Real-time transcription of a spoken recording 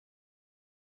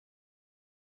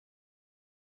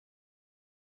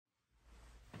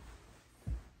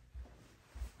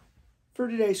For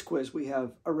today's quiz, we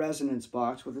have a resonance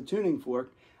box with a tuning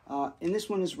fork, and this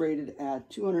one is rated at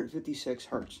 256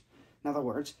 hertz. In other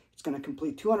words, it's going to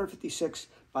complete 256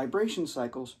 vibration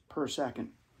cycles per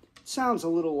second. It sounds a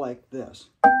little like this.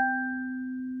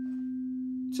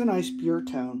 It's a nice pure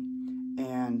tone,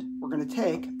 and we're going to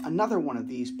take another one of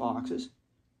these boxes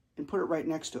and put it right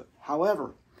next to it.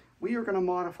 However, we are going to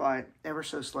modify it ever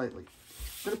so slightly.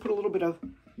 We're going to put a little bit of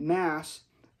mass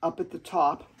up at the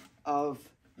top of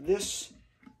this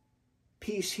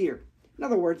piece here. In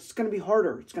other words, it's going to be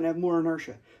harder. It's going to have more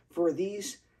inertia for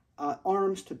these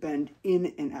arms to bend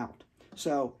in and out.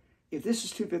 So if this is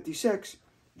 256,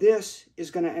 this is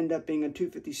going to end up being a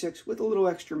 256 with a little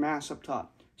extra mass up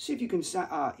top. See if you can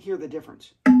hear the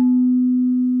difference. A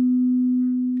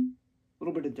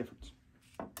little bit of difference.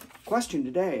 Question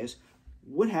today is,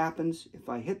 what happens if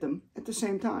I hit them at the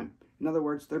same time? In other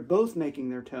words, they're both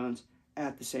making their tones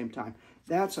at the same time.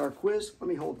 That's our quiz. Let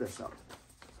me hold this up.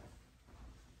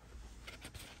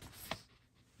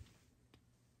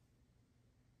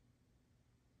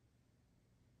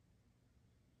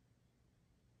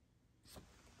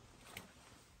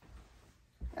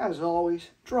 As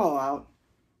always, draw out,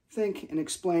 think and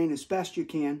explain as best you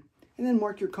can, and then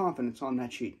mark your confidence on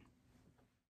that sheet.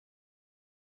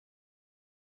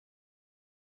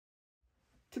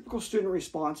 Typical student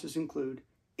responses include,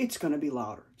 it's going to be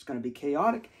louder, it's going to be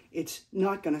chaotic, it's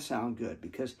not going to sound good,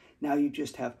 because now you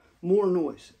just have more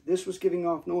noise. This was giving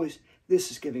off noise, this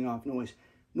is giving off noise.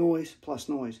 Noise plus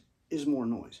noise is more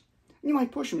noise. And you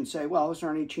might push them and say, well, is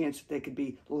there any chance that they could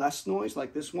be less noise,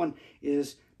 like this one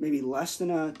is maybe less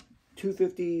than a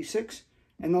 256?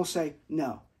 And they'll say,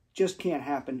 no, just can't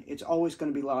happen. It's always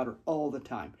going to be louder all the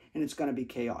time, and it's going to be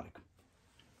chaotic.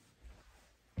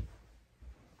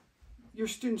 Your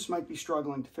students might be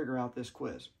struggling to figure out this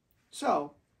quiz.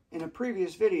 So, in a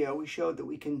previous video, we showed that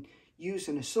we can use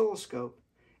an oscilloscope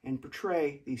and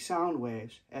portray these sound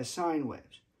waves as sine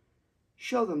waves.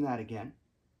 Show them that again,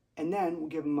 and then we'll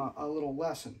give them a little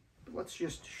lesson. But let's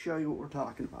just show you what we're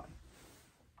talking about.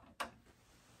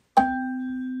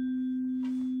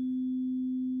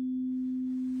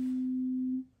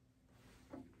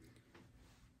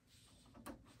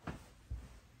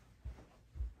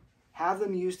 Have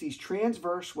them use these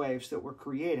transverse waves that we're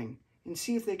creating and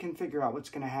see if they can figure out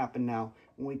what's going to happen now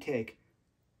when we take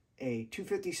a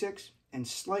 256 and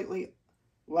slightly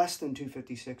less than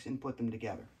 256 and put them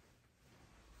together.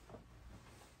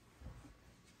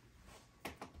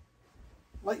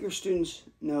 Let your students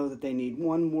know that they need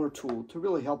one more tool to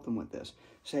really help them with this.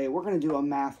 Say, we're going to do a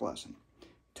math lesson,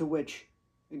 to which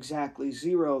exactly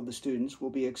 0 of the students will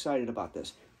be excited about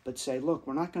this. But say, look,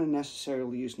 we're not going to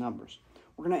necessarily use numbers.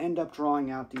 We're going to end up drawing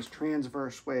out these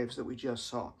transverse waves that we just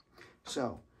saw.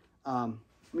 So, let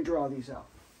me draw these out.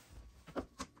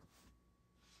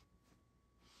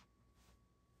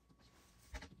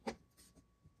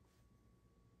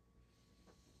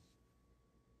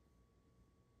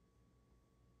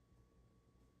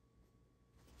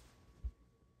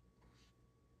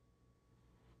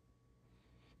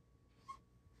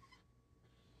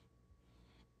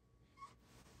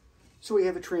 So we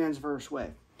have a transverse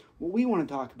wave. What we want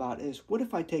to talk about is, what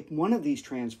if I take one of these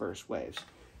transverse waves,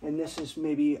 and this is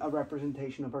maybe a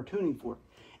representation of our tuning fork,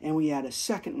 and we add a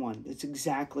second one that's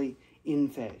exactly in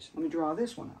phase. Let me draw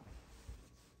this one out.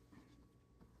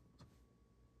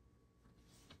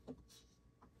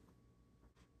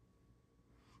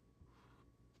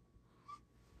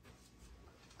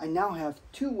 I now have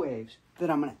 2 waves that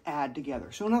I'm going to add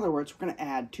together. So in other words, we're going to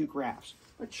add 2 graphs.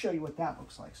 Let's show you what that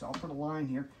looks like. So I'll put a line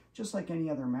here, just like any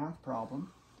other math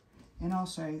problem. And I'll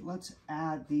say, let's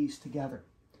add these together.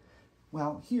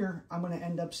 Well, here I'm going to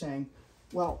end up saying,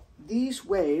 well, these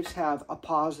waves have a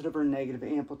positive or negative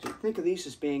amplitude. Think of these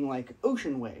as being like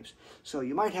ocean waves. So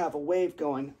you might have a wave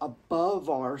going above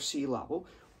our sea level,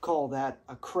 call that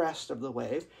a crest of the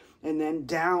wave. And then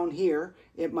down here,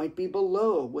 it might be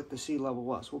below what the sea level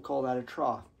was. We'll call that a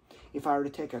trough. If I were to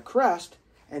take a crest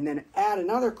and then add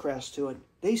another crest to it,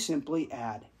 they simply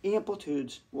add.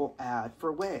 Amplitudes will add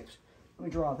for waves. Let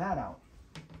me draw that out.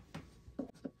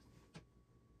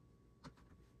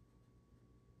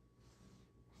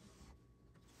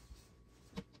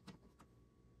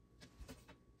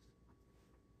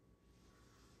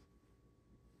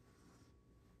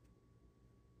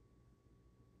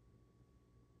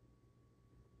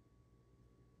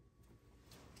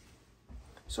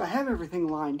 So I have everything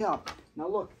lined up. Now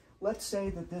look, let's say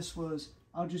that this was,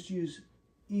 I'll just use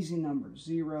easy numbers,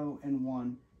 0 and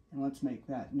 1. And let's make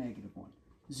that -1.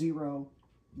 0,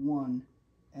 1,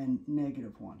 and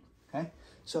 -1, okay?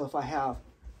 So if I have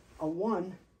a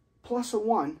 1 plus a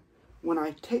 1, when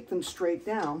I take them straight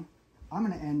down, I'm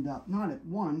going to end up not at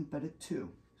 1, but at 2.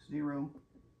 0,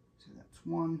 so that's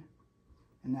 1,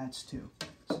 and that's 2.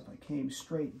 So if I came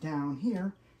straight down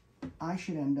here, I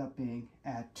should end up being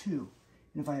at 2.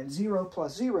 And if I had 0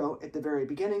 plus 0 at the very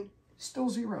beginning, still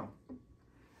 0.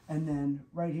 And then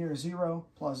right here, 0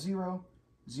 plus 0,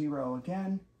 0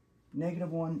 again,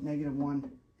 -1,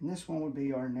 -1, and this one would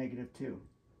be our -2.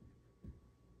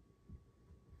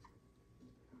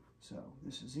 So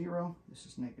this is 0, this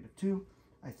is -2.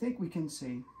 I think we can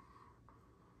see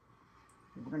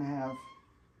that we're going to have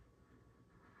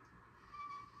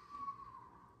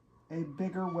a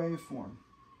bigger waveform,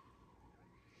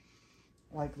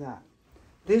 like that.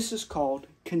 This is called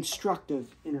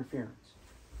constructive interference.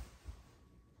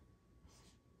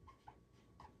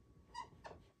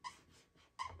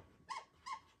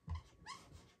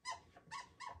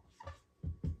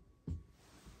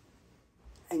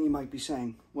 And you might be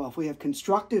saying, well, if we have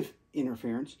constructive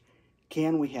interference,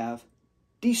 can we have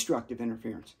destructive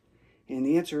interference? And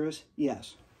the answer is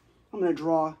yes. I'm going to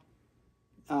draw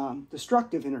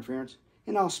destructive interference,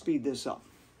 and I'll speed this up.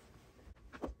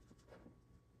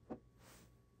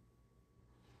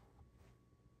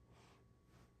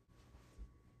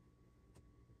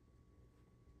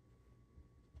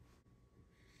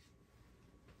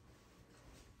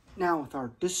 Now with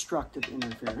our destructive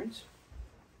interference,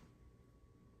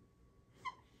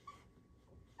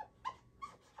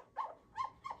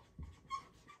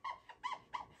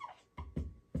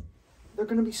 they're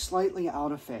going to be slightly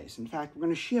out of phase. In fact, we're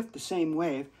going to shift the same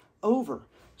wave over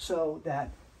so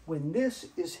that when this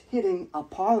is hitting a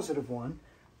positive one,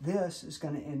 this is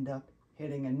going to end up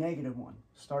hitting a -1.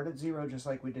 Start at 0 just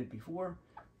like we did before.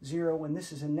 0, when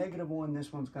this is a -1,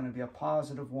 this one's going to be a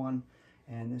 +1,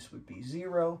 and this would be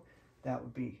 0. That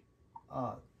would be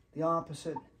the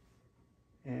opposite,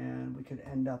 and we could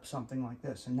end up something like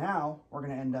this. And now we're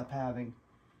going to end up having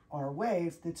our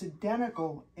wave that's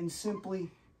identical and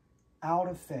simply out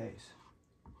of phase.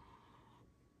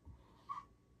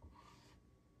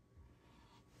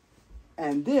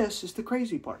 And this is the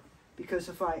crazy part, because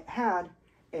if I had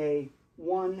a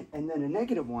 1 and then a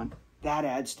 -1, that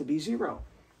adds to be 0.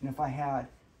 And if I had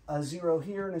a 0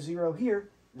 here and a 0 here,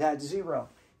 that's 0.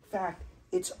 In fact,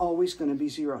 it's always going to be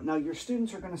 0. Now, your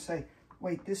students are going to say,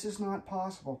 wait, this is not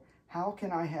possible. How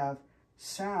can I have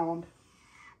sound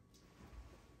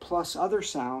plus other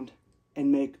sound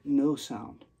and make no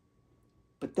sound?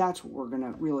 But that's what we're going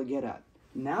to really get at.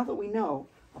 Now that we know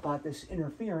about this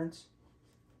interference,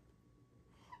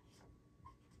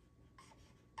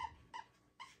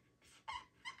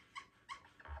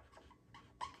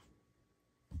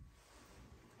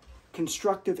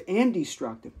 constructive and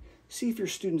destructive, see if your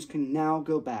students can now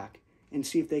go back and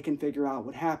see if they can figure out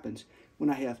what happens when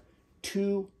I have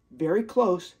two very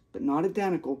close but not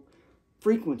identical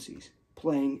frequencies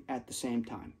playing at the same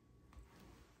time.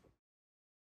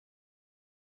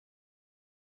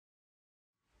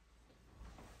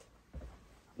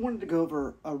 I wanted to go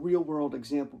over a real-world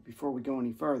example before we go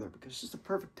any further, because this is the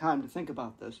perfect time to think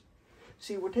about this.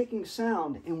 See, we're taking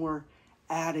sound and we're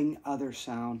adding other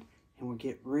sound, and we're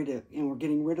getting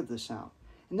rid of the sound.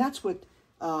 And that's what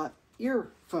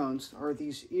earphones, or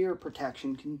these ear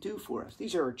protection, can do for us.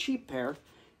 These are a cheap pair,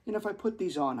 and if I put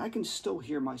these on, I can still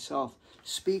hear myself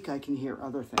speak. I can hear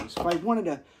other things. If I wanted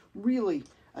to really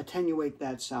attenuate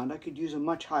that sound, I could use a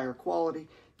much higher quality.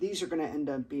 These are going to end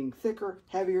up being thicker,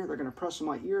 heavier. They're going to press on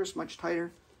my ears much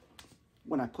tighter.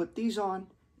 When I put these on,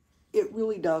 it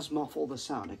really does muffle the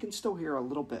sound. I can still hear a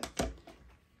little bit.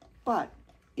 But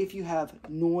if you have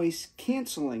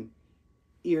noise-canceling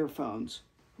earphones,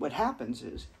 what happens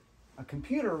is a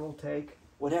computer will take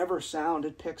whatever sound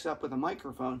it picks up with a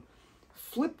microphone,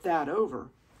 flip that over,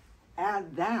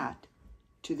 add that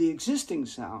to the existing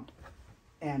sound,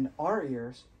 and our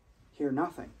ears hear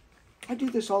nothing. I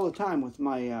do this all the time with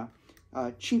my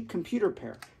cheap computer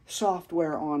pair.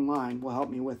 Software online will help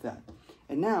me with that.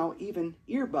 And now even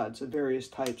earbuds of various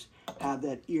types have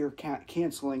that ear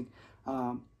canceling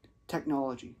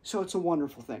technology. So it's a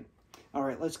wonderful thing. All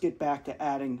right, let's get back to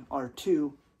adding our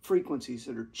two frequencies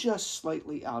that are just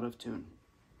slightly out of tune.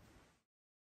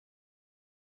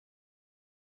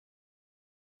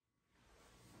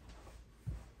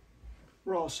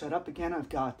 We're all set up again. I've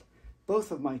got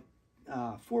both of my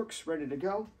forks ready to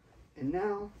go. And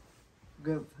now,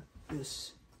 give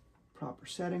this proper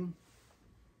setting.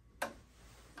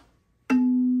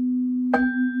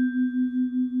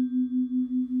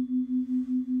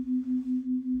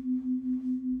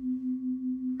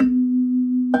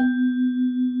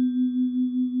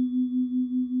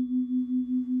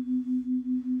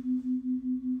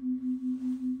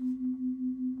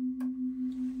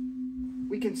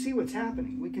 we can see what's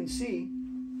happening. We can see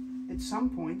at some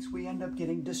points we end up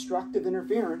getting destructive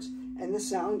interference and the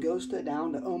sound goes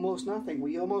down to almost nothing.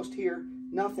 We almost hear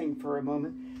nothing for a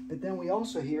moment, but then we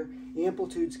also hear the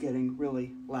amplitudes getting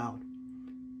really loud.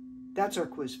 That's our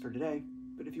quiz for today,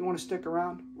 but if you want to stick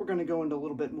around, we're going to go into a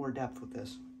little bit more depth with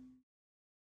this.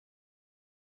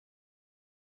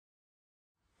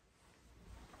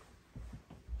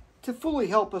 To fully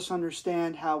help us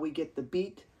understand how we get the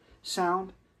beat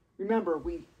sound, remember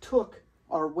we took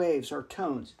our waves, our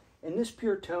tones, and this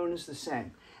pure tone is the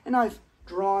same. And I've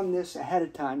drawn this ahead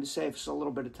of time to save us a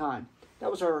little bit of time. That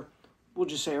was our, we'll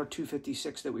just say our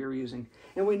 256 that we were using.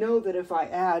 And we know that if I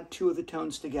add two of the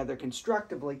tones together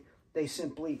constructively, they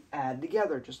simply add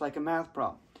together, just like a math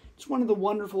problem. It's one of the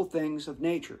wonderful things of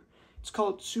nature. It's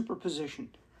called superposition.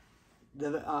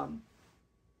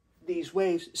 These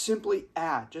waves simply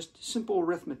add, just simple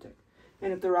arithmetic.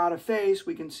 And if they're out of phase,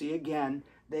 we can see again,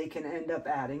 they can end up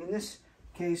adding. In this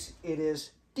case, it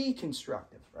is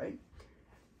deconstructive, right?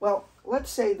 Well,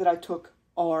 let's say that I took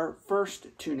our first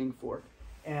tuning fork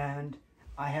and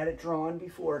I had it drawn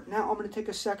before. Now I'm going to take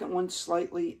a second one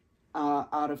slightly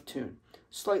out of tune,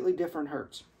 slightly different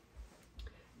hertz.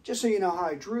 Just so you know how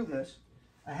I drew this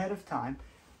ahead of time,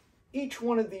 each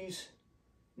one of these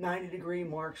 90-degree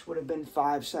marks would have been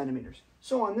 5 centimeters.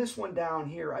 So on this one down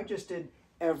here, I just did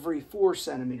every 4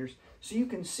 centimeters. So you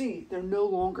can see they're no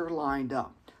longer lined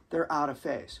up. They're out of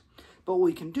phase. But what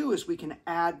we can do is we can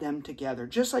add them together,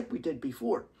 just like we did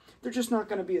before. They're just not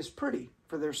going to be as pretty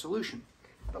for their solution.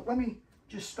 But let me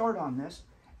just start on this.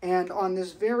 And on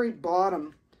this very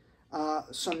bottom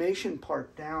summation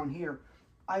part down here,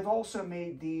 I've also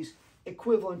made these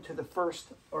equivalent to the first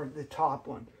or the top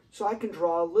one. So I can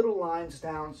draw little lines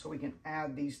down so we can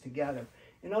add these together.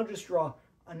 And I'll just draw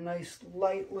a nice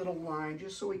light little line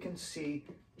just so we can see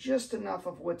just enough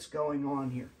of what's going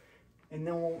on here. And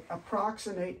then we'll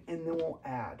approximate and then we'll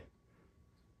add.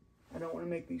 I don't want to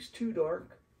make these too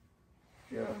dark,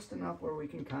 just enough where we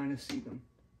can kind of see them.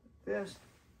 This,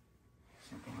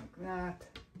 something like that,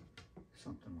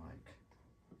 something like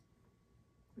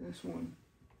this one.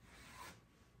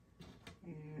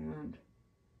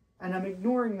 And I'm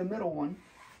ignoring the middle one,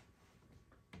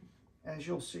 as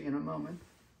you'll see in a moment.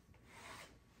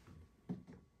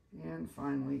 And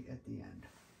finally at the end.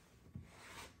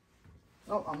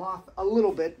 Oh, I'm off a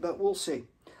little bit, but we'll see.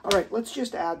 All right, let's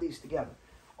just add these together.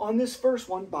 On this first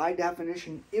one, by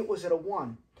definition, it was at a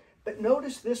 1. But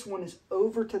notice this one is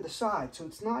over to the side, so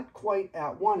it's not quite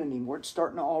at 1 anymore. It's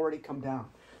starting to already come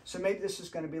down. So maybe this is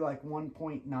going to be like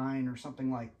 1.9 or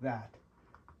something like that.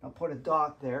 I'll put a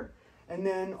dot there. And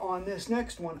then on this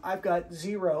next one, I've got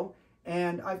 0,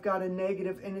 and I've got a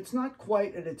negative, and it's not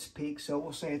quite at its peak, so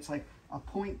we'll say it's like a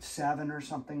 0.7 or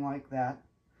something like that.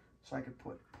 So I could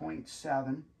put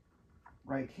 0.7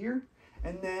 right here.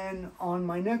 And then on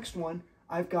my next one,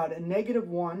 I've got a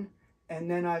 -1,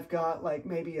 and then I've got like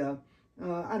maybe a,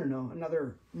 I don't know,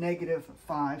 another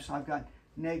 -5. So I've got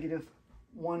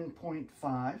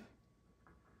 -1.5.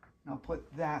 I'll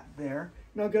put that there.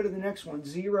 And I'll go to the next one,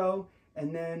 0,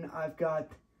 and then I've got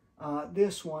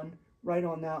this one right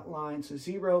on that line. So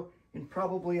 0 and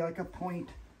probably like a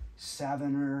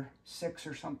 0.7 or 6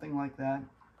 or something like that.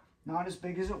 Not as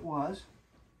big as it was.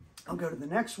 I'll go to the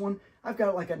next one. I've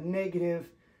got like a negative,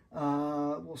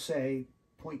 we'll say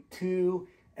 0.2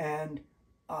 and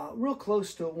real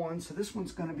close to a 1. So this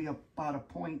one's going to be about a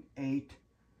 0.8,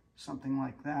 something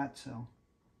like that. So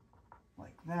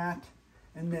like that.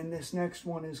 And then this next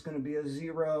one is going to be a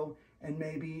 0 and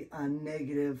maybe a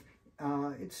negative.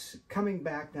 It's coming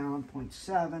back down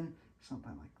 0.7,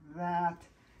 something like that.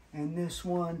 And this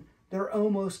one, they're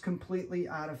almost completely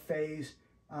out of phase.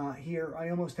 Here, I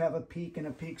almost have a peak and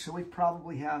a peak, so we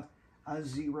probably have a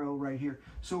 0 right here.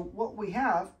 So what we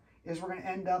have is we're going to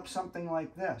end up something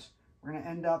like this. We're going to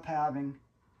end up having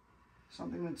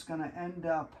something that's going to end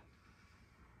up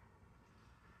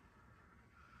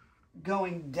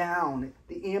going down.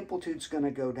 The amplitude's going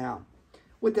to go down.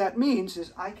 What that means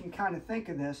is I can kind of think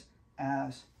of this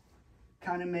as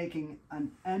kind of making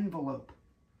an envelope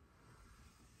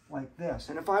like this.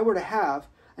 And if I were to have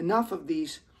enough of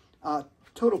these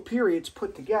total periods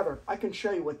put together, I can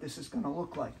show you what this is going to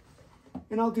look like.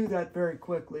 And I'll do that very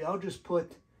quickly. I'll just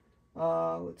put,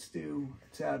 let's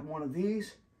add one of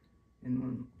these, and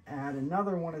we'll add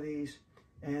another one of these,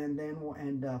 and then we'll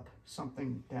end up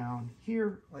something down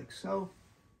here, like so.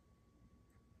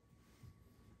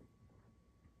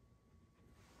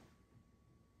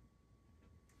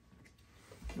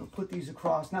 I'll put these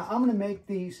across. Now I'm going to make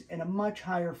these in a much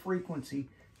higher frequency,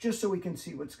 just so we can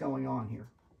see what's going on here.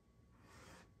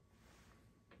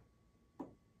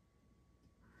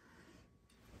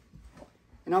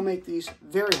 and I'll make these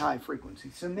very high frequency.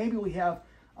 So maybe we have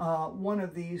one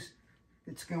of these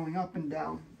that's going up and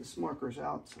down. This marker's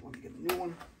out, so let me get a new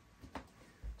one.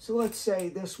 So let's say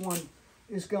this one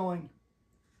is going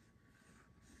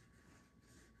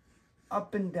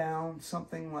up and down,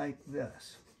 something like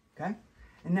this, okay?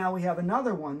 And now we have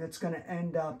another one that's going to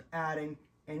end up adding,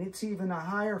 and it's even a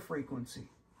higher frequency,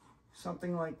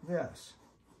 something like this.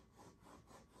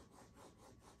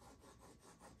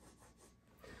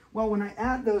 Well, when I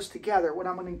add those together, what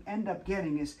I'm going to end up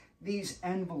getting is these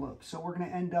envelopes. So we're going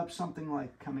to end up something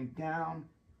like coming down,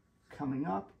 coming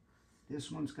up. This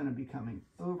one's going to be coming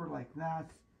over like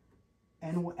that.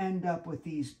 And we'll end up with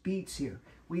these beats here.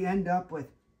 We end up with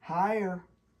higher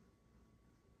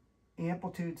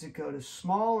amplitudes that go to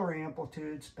smaller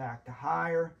amplitudes, back to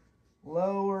higher,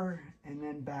 lower, and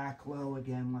then back low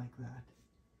again like that.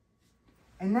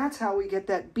 And that's how we get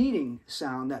that beating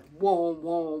sound, that whoa,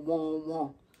 whoa, whoa,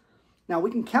 whoa. Now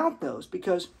we can count those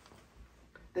because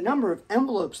the number of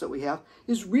envelopes that we have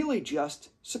is really just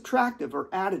subtractive or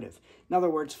additive. In other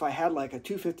words, if I had like a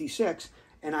 256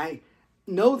 and I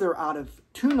know they're out of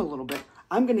tune a little bit,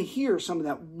 I'm going to hear some of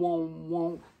that whoa,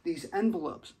 whoa, these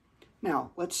envelopes.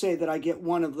 Now, let's say that I get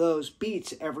one of those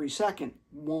beats every second,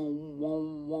 whoa, whoa,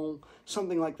 whoa,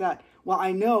 something like that. Well,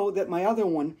 I know that my other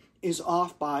one is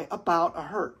off by about a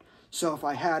hertz. So if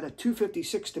I had a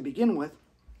 256 to begin with,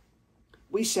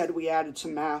 we said we added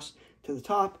some mass to the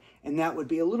top, and that would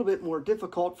be a little bit more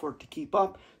difficult for it to keep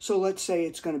up. So let's say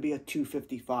it's going to be a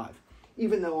 255.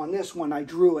 Even though on this one I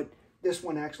drew it, this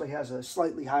one actually has a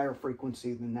slightly higher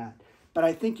frequency than that. But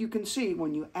I think you can see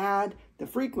when you add the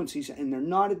frequencies and they're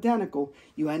not identical,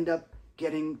 you end up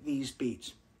getting these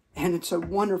beats. And it's a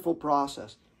wonderful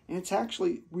process. And it's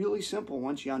actually really simple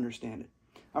once you understand it.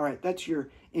 All right, that's your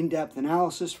in-depth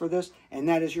analysis for this, and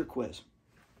that is your quiz.